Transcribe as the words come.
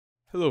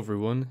Hello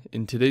everyone,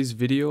 in today's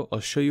video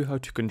I'll show you how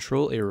to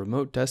control a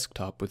remote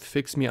desktop with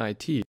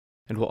FixMe.IT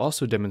and will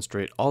also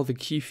demonstrate all the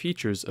key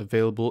features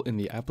available in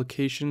the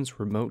application's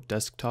remote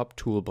desktop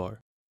toolbar.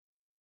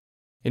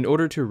 In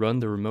order to run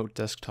the remote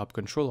desktop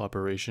control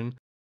operation,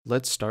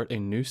 let's start a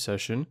new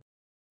session,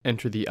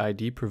 enter the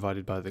ID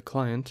provided by the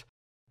client,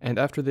 and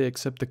after they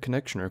accept the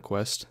connection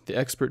request, the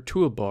expert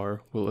toolbar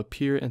will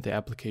appear in the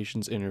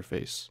application's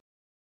interface.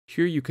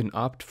 Here you can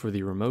opt for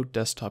the remote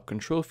desktop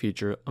control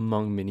feature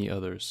among many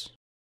others.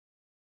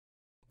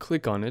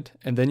 Click on it,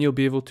 and then you'll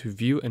be able to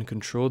view and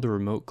control the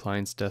remote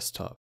client's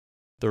desktop.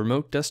 The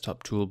remote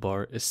desktop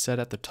toolbar is set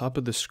at the top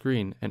of the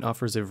screen and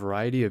offers a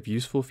variety of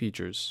useful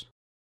features.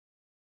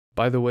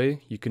 By the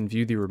way, you can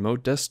view the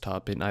remote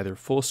desktop in either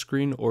full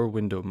screen or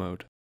window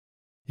mode.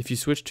 If you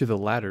switch to the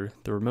latter,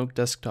 the remote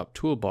desktop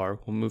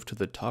toolbar will move to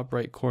the top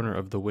right corner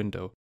of the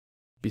window.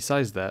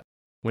 Besides that,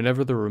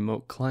 whenever the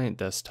remote client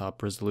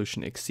desktop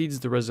resolution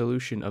exceeds the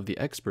resolution of the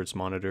expert's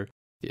monitor,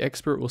 the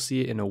expert will see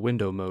it in a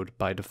window mode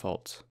by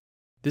default.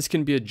 This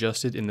can be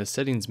adjusted in the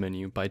settings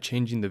menu by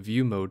changing the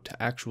view mode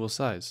to actual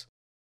size.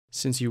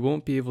 Since you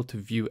won't be able to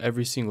view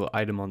every single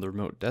item on the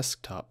remote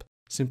desktop,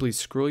 simply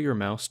scroll your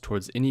mouse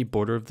towards any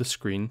border of the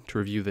screen to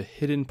review the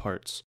hidden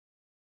parts.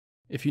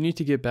 If you need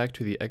to get back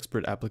to the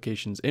expert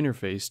application's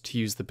interface to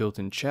use the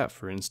built-in chat,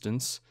 for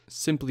instance,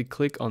 simply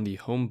click on the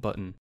Home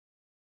button.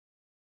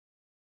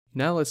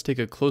 Now let's take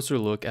a closer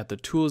look at the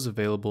tools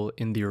available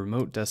in the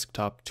remote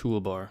desktop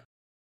toolbar.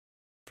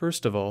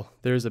 First of all,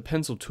 there is a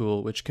pencil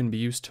tool which can be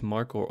used to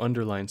mark or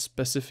underline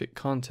specific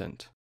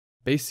content.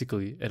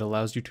 Basically, it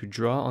allows you to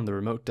draw on the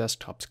remote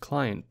desktop's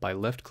client by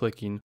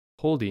left-clicking,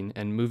 holding,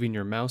 and moving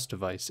your mouse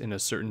device in a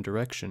certain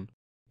direction.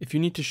 If you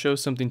need to show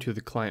something to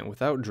the client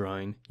without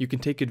drawing, you can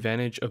take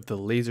advantage of the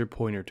laser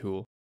pointer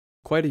tool.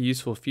 Quite a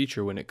useful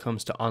feature when it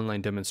comes to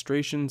online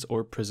demonstrations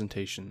or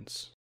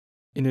presentations.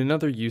 In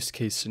another use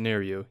case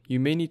scenario, you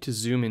may need to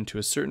zoom into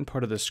a certain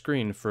part of the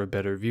screen for a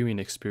better viewing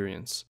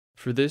experience.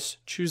 For this,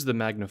 choose the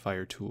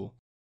magnifier tool.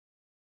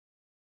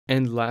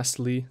 And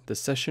lastly, the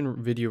session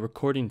video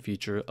recording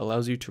feature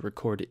allows you to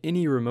record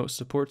any remote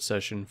support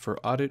session for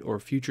audit or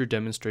future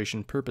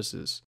demonstration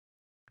purposes.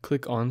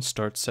 Click on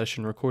Start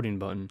Session Recording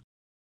button.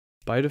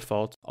 By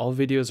default, all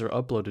videos are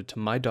uploaded to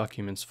My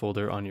Documents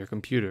folder on your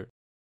computer.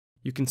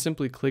 You can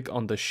simply click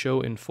on the Show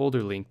in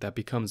Folder link that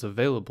becomes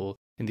available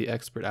in the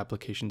Expert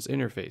Applications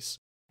interface,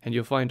 and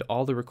you'll find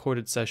all the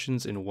recorded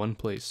sessions in one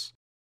place.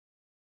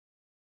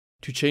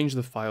 To change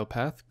the file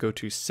path, go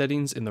to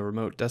Settings in the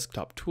Remote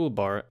Desktop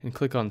toolbar and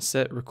click on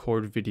Set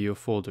Record Video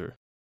folder.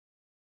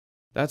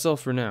 That's all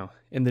for now.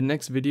 In the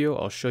next video,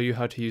 I'll show you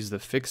how to use the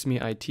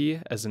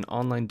FixMe.IT as an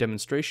online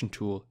demonstration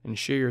tool and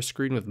share your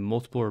screen with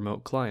multiple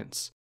remote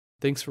clients.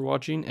 Thanks for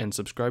watching and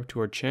subscribe to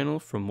our channel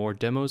for more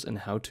demos and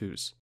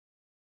how-tos.